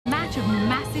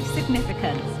massive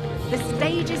significance. The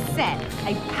stage is set,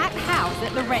 a packed house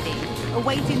at the ready,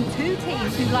 awaiting two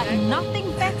teams who like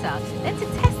nothing better than to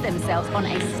test themselves on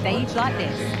a stage like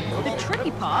this. The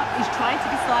tricky part is trying to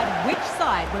decide which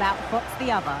side will outfox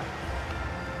the other.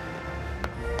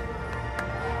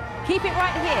 Keep it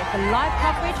right here for live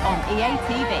coverage on EA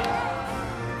TV.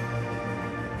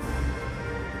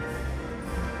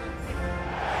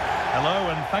 Hello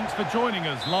and thanks for joining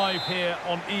us live here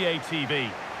on EA TV.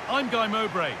 I'm Guy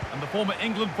Mowbray and the former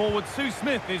England forward Sue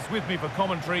Smith is with me for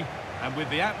commentary. And with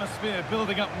the atmosphere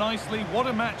building up nicely, what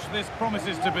a match this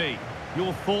promises to be.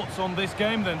 Your thoughts on this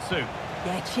game then, Sue?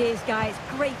 Yeah, cheers, Guy. It's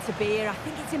great to be here. I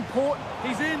think it's important.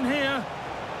 He's in here.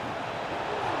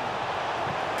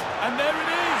 And there it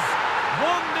is.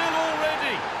 1-0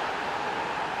 already.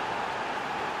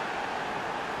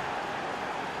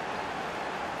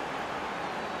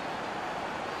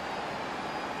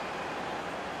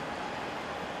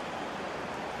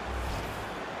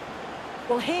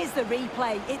 Well, here's the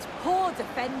replay. It's poor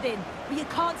defending, but you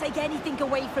can't take anything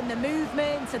away from the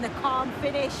movement and the calm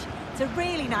finish. It's a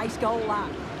really nice goal,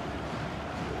 that.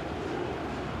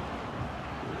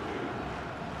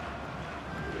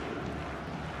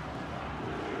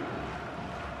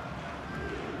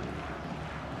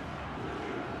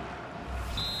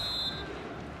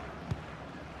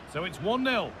 So it's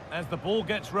 1-0 as the ball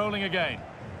gets rolling again.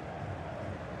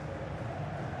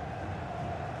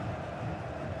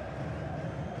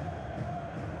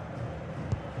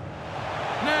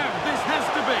 Now, this has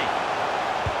to be.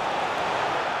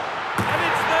 And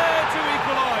it's there to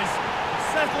equalise.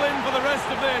 Settle in for the rest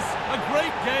of this. A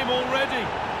great game already.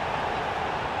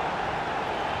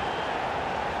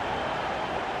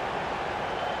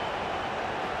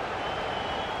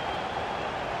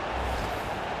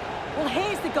 Well,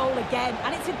 here's the goal again,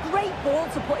 and it's a great ball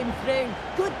to put him through.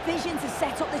 Good vision to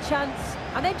set up the chance.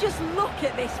 And then just look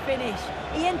at this finish.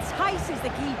 He entices the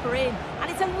keeper in, and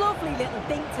it's a lovely little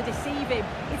dink to deceive him.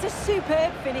 It's a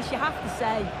superb finish, you have to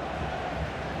say.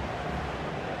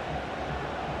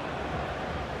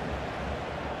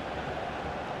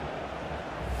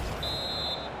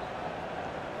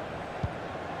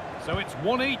 So it's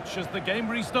 1 each as the game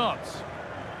restarts.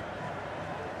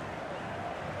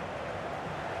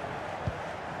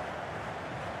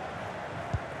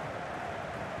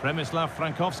 Przemysław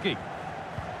Frankowski.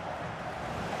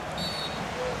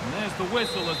 And there's the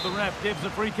whistle as the ref gives a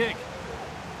free kick.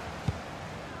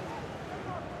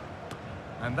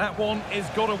 And that one is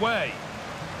got away.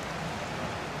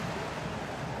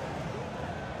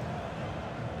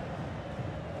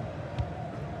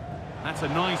 That's a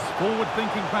nice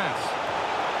forward-thinking pass.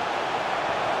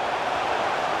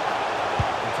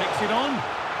 He takes it on.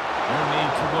 No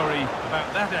need to worry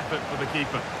about that effort for the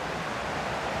keeper.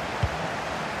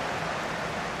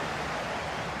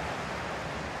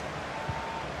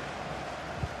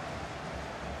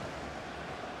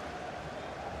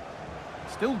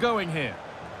 Still going here.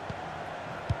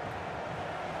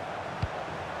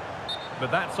 But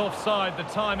that's offside, the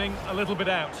timing a little bit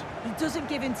out. He doesn't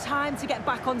give him time to get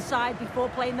back on side before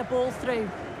playing the ball through.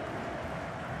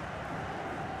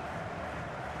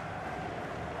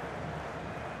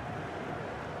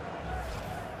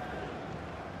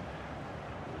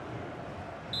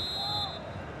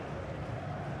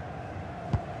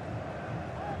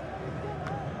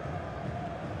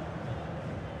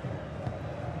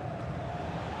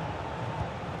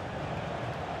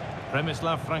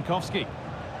 Przemysław Frankowski.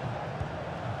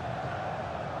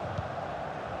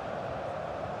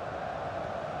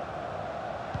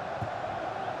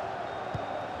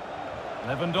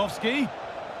 Lewandowski.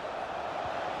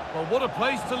 Well, what a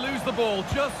place to lose the ball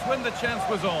just when the chance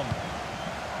was on.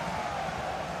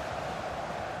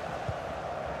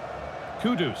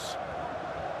 Kudus.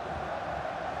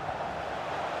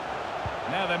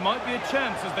 Now there might be a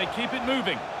chance as they keep it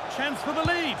moving. Chance for the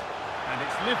lead. And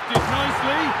it's lifted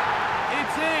nicely.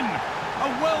 It's in! A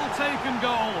well-taken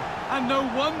goal, and no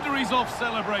wonder he's off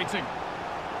celebrating.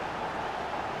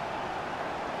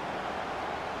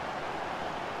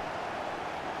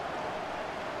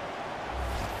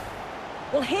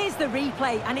 Well, here's the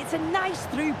replay, and it's a nice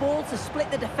through ball to split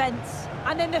the defence.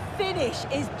 And then the finish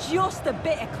is just a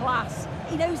bit of class.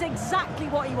 He knows exactly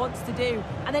what he wants to do,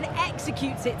 and then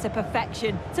executes it to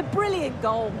perfection. It's a brilliant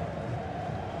goal.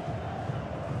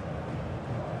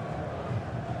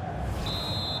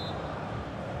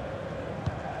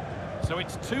 So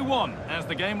it's 2-1 as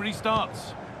the game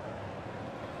restarts.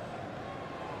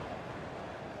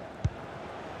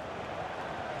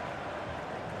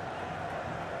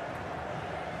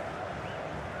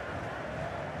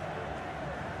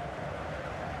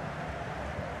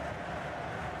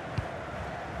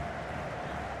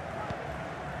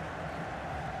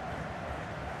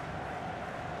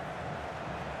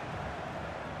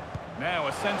 Now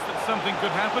a sense that something could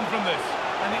happen from this.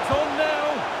 And it's on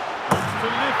now. Looks to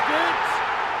lift it.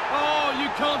 Oh, you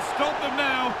can't stop them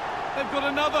now. They've got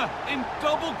another in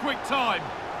double quick time.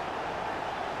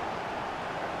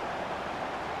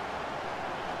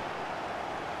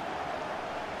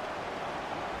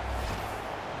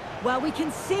 Well, we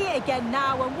can see it again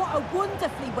now, and what a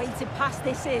wonderfully weighted pass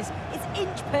this is. It's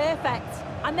inch perfect.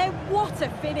 And then what a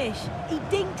finish. He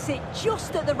dinks it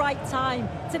just at the right time.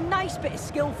 It's a nice bit of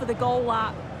skill for the goal,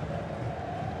 that.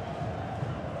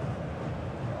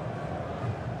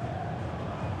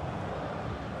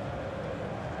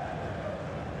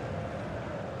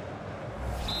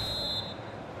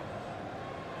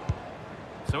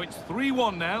 So it's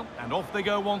 3-1 now, and off they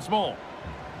go once more.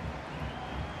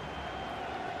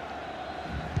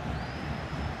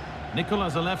 Nikola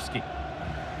Zalewski.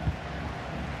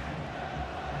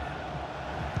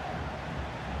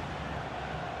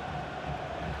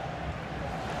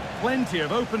 Plenty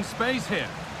of open space here.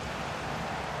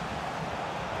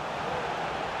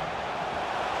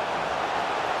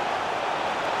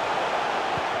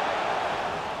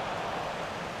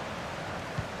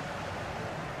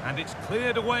 And it's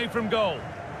cleared away from goal.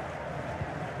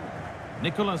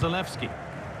 Nikola Zalewski.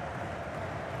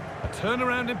 A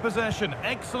turnaround in possession.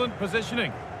 Excellent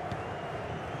positioning.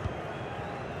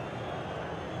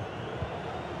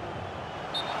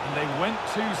 And they went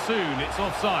too soon. It's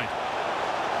offside.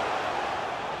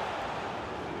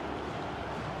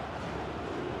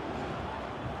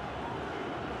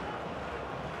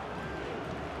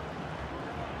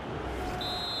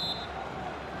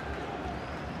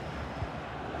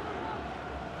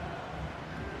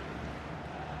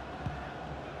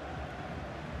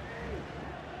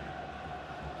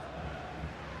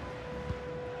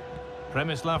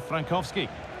 Przemysław Frankowski.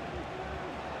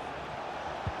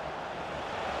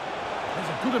 There's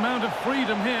a good amount of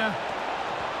freedom here.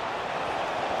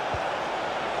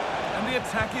 And the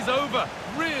attack is over.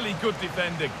 Really good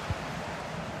defending.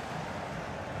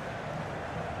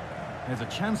 There's a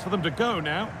chance for them to go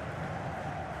now.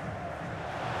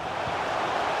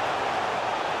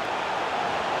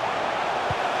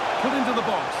 Put into the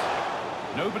box.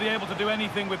 Nobody able to do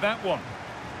anything with that one.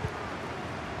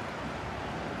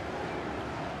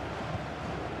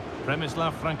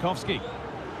 Przemysław Frankowski.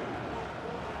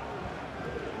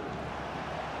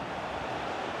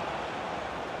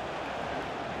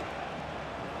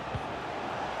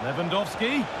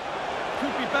 Lewandowski.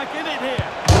 Could be back in it here.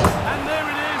 And there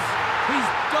it is. He's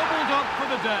doubled up for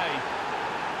the day.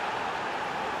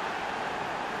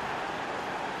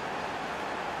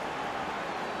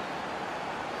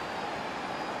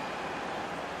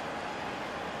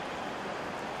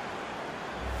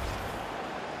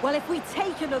 Well, if we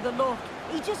take another look,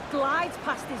 he just glides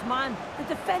past his man. The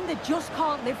defender just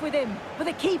can't live with him. But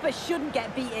the keeper shouldn't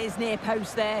get beat at his near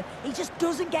post there. He just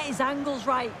doesn't get his angles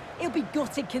right. He'll be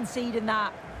gutted conceding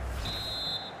that.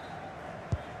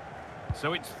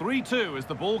 So it's 3-2 as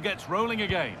the ball gets rolling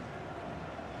again.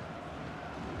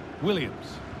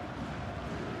 Williams.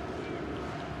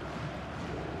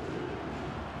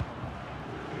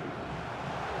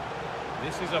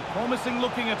 This is a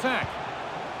promising-looking attack.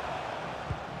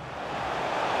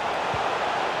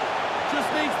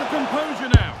 Just needs the composure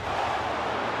now.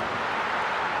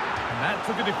 And that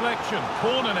took a deflection.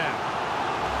 Corner now.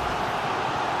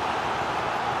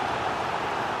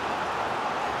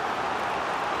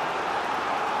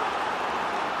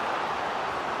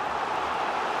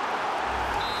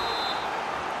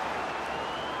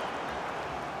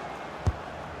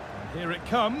 And here it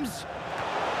comes.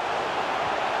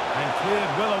 And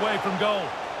cleared well away from goal.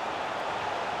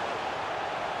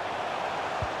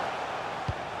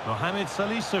 Mohamed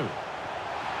Salisu.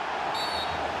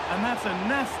 And that's a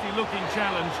nasty-looking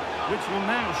challenge, which will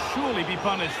now surely be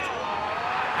punished.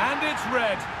 And it's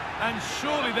red, and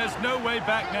surely there's no way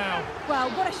back now. Well,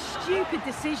 what a stupid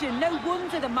decision. No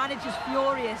wonder the manager's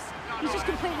furious. He's just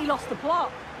completely lost the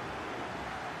plot.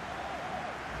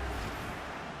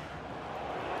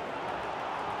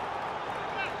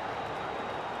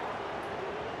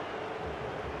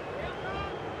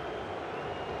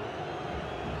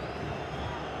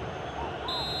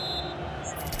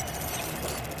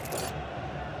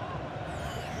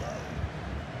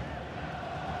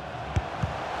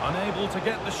 Unable to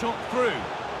get the shot through.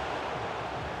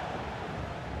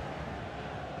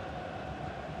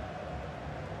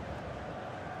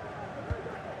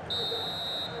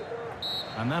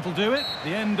 And that'll do it. The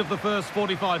end of the first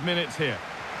 45 minutes here.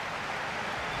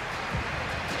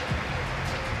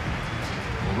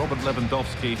 Well, Robert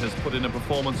Lewandowski has put in a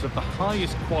performance of the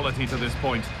highest quality to this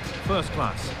point. First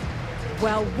class.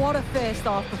 Well, what a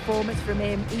first-half performance from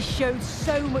him. He showed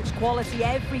so much quality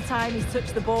every time he's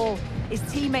touched the ball. His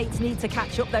teammates need to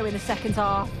catch up, though, in the second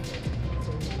half.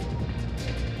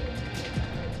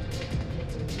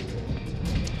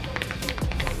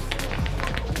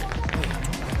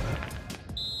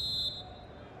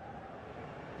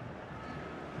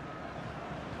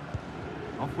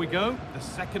 Off we go, the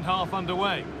second half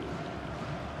underway.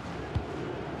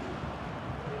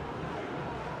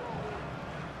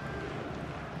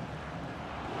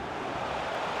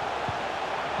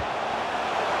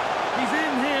 He's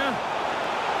in here.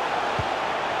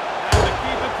 And the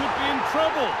keeper could be in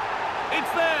trouble.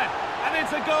 It's there, and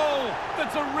it's a goal.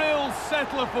 That's a real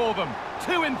settler for them.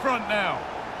 2 in front now.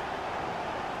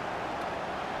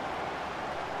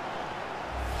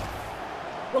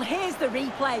 Well, here's the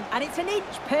replay, and it's an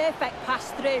inch-perfect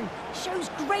pass through. Shows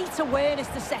great awareness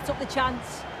to set up the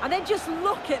chance. And then just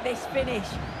look at this finish.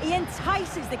 He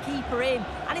entices the keeper in,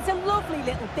 and it's a lovely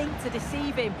little dink to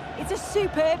deceive him. It's a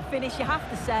superb finish, you have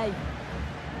to say.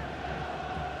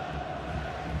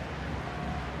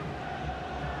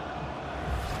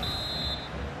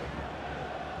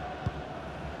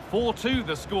 "4-2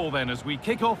 the score then as we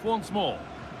kick off once more.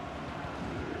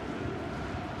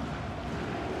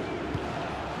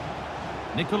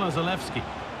 Nikola Zalewski.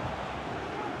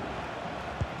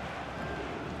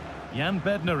 Jan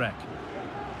Bednarek.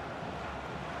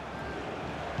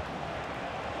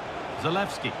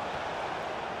 Zalewski.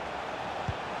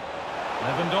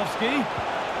 Lewandowski.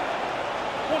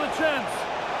 What a chance!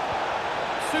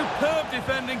 Superb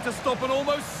defending to stop an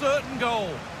almost certain goal.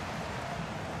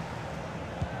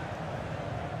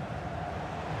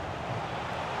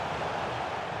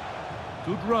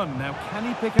 Good run. Now, can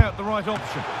he pick out the right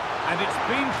option? And it's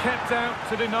been kept out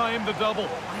to deny him the double.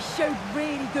 He showed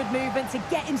really good movement to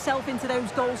get himself into those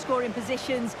goal-scoring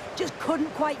positions. Just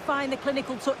couldn't quite find the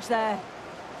clinical touch there.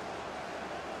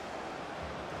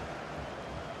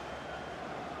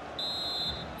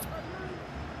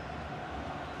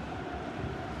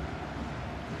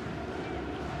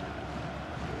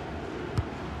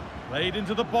 Played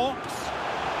into the box.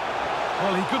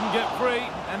 Well, he couldn't get free,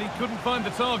 and he couldn't find the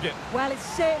target. Well, it's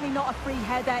certainly not a free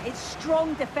header. It's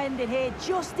strong defending here,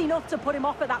 just enough to put him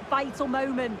off at that vital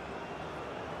moment.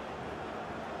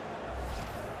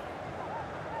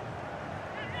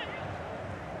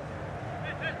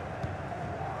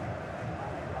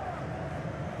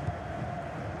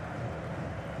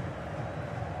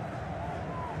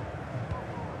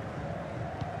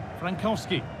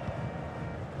 Frankowski.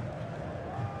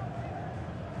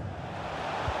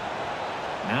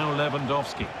 Now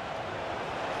Lewandowski.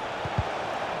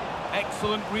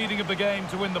 Excellent reading of the game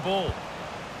to win the ball.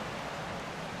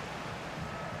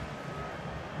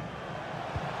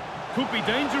 Could be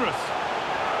dangerous.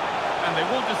 And they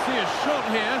want to see a shot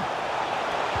here.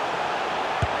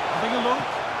 Having a look.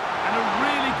 And a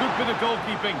really good bit of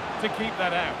goalkeeping to keep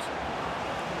that out.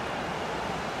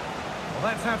 Well,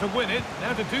 that's how to win it.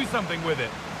 Now to do something with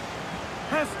it.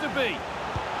 Has to be.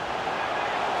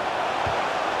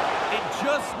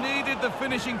 Just needed the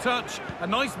finishing touch. A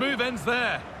nice move ends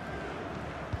there.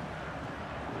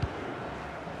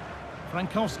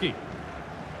 Frankowski.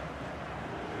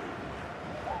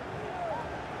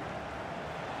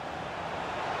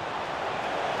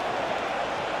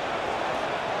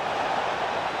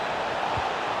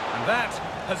 And that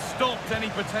has stopped any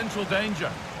potential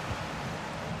danger.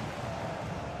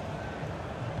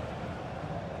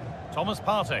 Thomas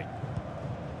Partey.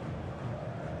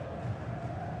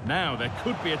 Now there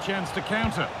could be a chance to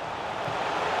counter.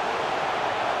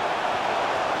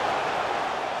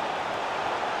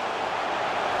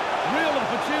 Real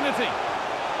opportunity.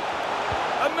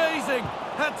 Amazing.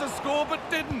 Had to score but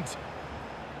didn't.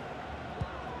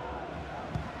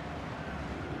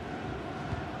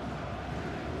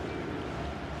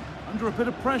 Under a bit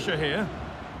of pressure here.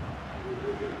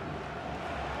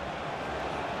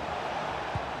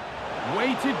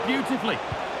 Weighted beautifully.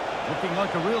 Looking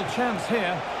like a real chance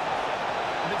here.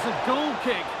 And it's a goal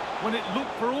kick when it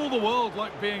looked for all the world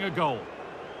like being a goal.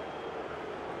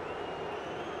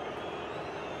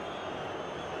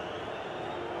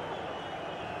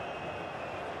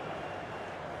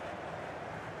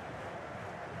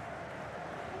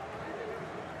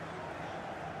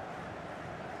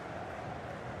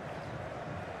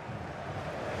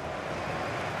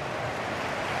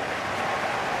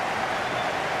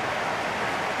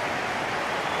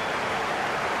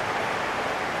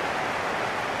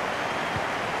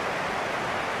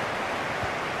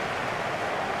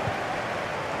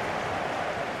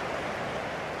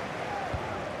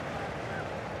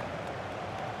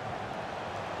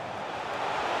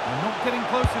 They're not getting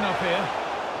close enough here.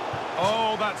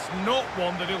 Oh, that's not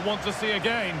one that he'll want to see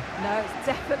again. No, it's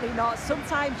definitely not.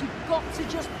 Sometimes you've got to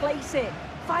just place it.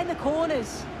 Find the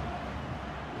corners.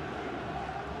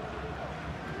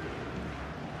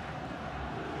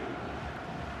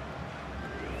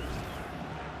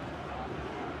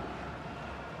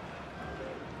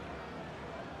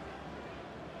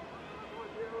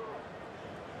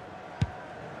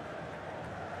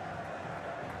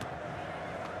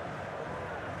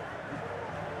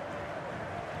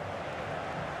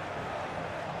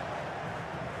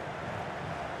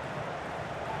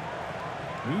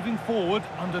 Moving forward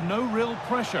under no real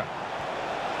pressure.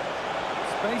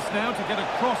 Space now to get a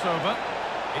crossover.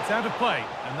 It's out of play,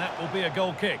 and that will be a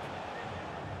goal kick.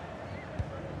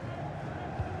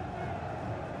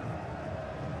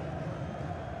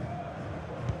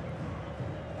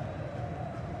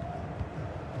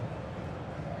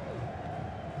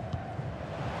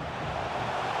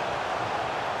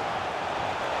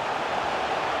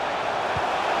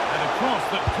 And a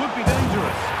cross that could be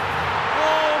dangerous.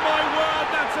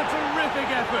 That's a terrific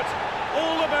effort.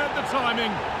 All about the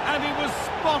timing, and he was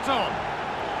spot on.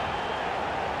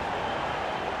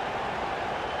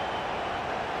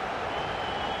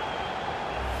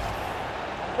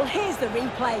 Well, here's the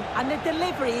replay, and the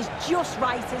delivery is just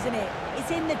right, isn't it?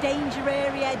 It's in the danger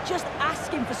area, just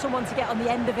asking for someone to get on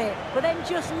the end of it. But then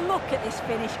just look at this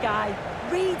finish, guy.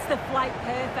 Reads the flight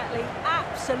perfectly,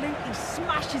 absolutely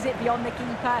smashes it beyond the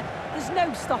keeper. There's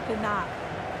no stopping that.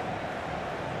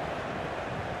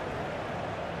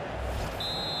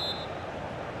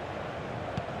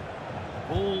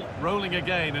 Ball rolling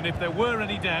again, and if there were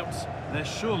any doubts, they're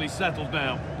surely settled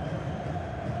now.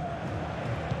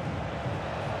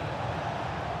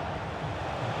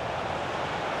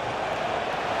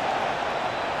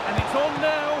 And it's on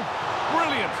now.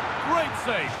 Brilliant. Great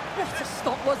save. What a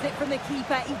stop, wasn't it, from the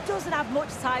keeper? He doesn't have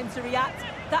much time to react.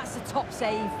 That's a top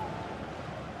save.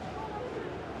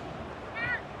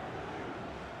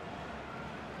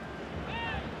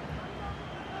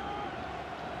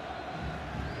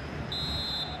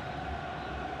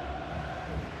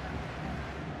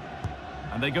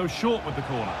 And they go short with the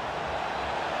corner.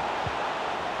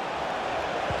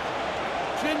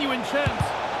 Genuine chance.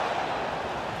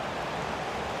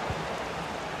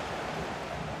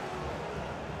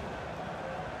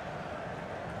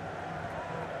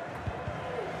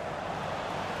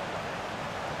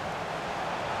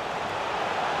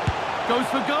 Goes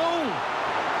for goal.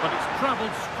 But it's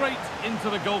travelled straight into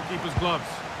the goalkeeper's gloves.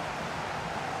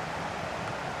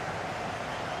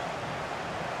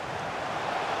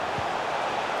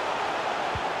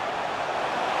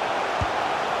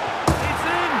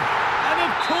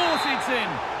 It's in.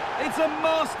 It's a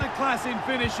masterclass in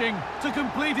finishing to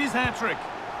complete his hat-trick.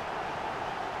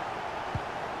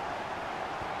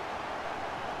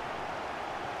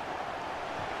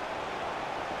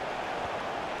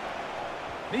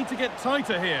 Need to get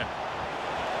tighter here.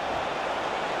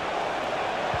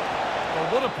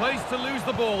 Well, what a place to lose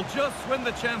the ball just when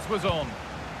the chance was on.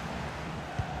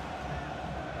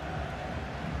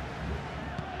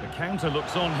 The counter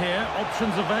looks on here.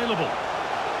 Options available.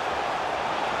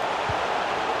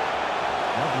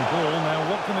 Lovely ball, now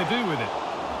what can they do with it?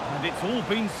 And it's all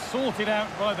been sorted out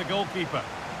by the goalkeeper.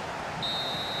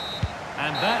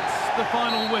 And that's the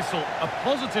final whistle. A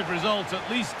positive result,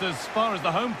 at least as far as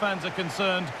the home fans are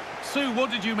concerned. Sue, what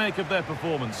did you make of their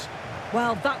performance?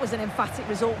 Well, that was an emphatic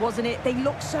result, wasn't it? They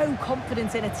looked so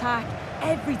confident in attack.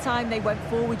 Every time they went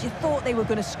forward, you thought they were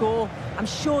going to score. I'm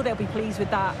sure they'll be pleased with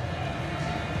that.